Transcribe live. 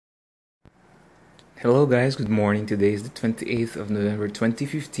Hello guys, good morning. Today is the 28th of November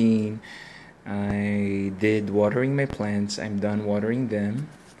 2015. I did watering my plants. I'm done watering them,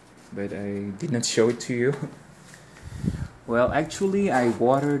 but I did not show it to you. Well, actually I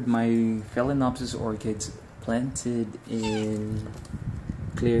watered my Phalaenopsis orchids planted in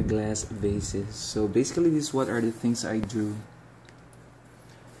clear glass vases. So basically what are the things I do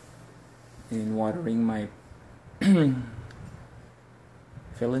in watering my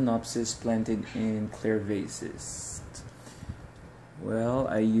Phalaenopsis planted in clear vases. Well,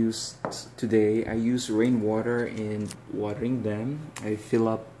 today I use rainwater in watering them. I fill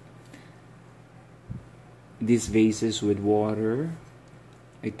up these vases with water.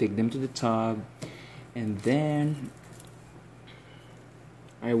 I take them to the tub, and then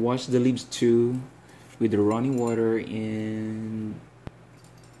I wash the leaves too with the running water in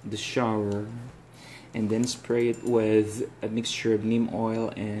the shower, and then spray it with a mixture of neem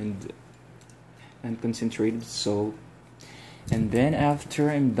oil and concentrated soap. And then after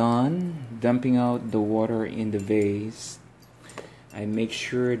I'm done dumping out the water in the vase, I make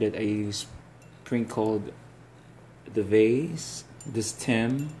sure that I sprinkled the vase, the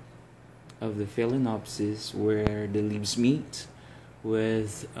stem of the Phalaenopsis where the leaves meet,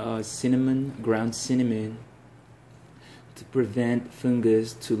 with ground cinnamon, to prevent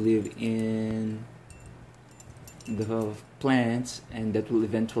fungus to live in the plants, and that will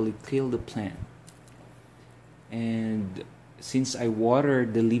eventually kill the plant. And since I water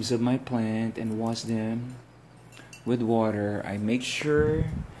the leaves of my plant and wash them with water, I make sure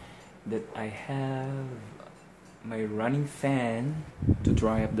that I have my running fan to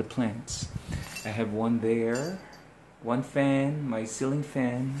dry up the plants. I have one there, one fan, my ceiling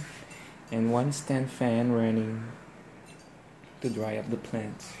fan, and one stand fan running to dry up the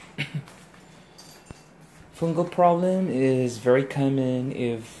plants. Fungal problem is very common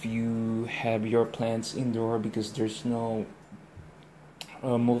if you have your plants indoor because there's no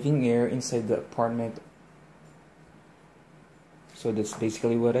moving air inside the apartment. So that's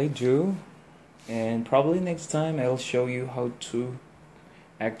basically what I do, and probably next time I'll show you how to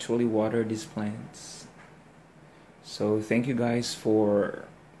actually water these plants. So thank you guys for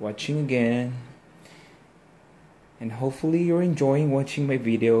watching again, and hopefully you're enjoying watching my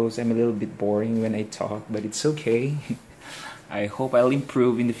videos. I'm a little bit boring when I talk, but it's okay. I hope I'll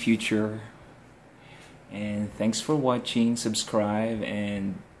improve in the future. And thanks for watching. Subscribe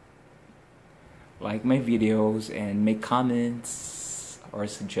and like my videos and make comments or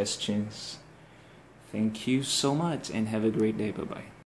suggestions. Thank you so much and have a great day. Bye-bye.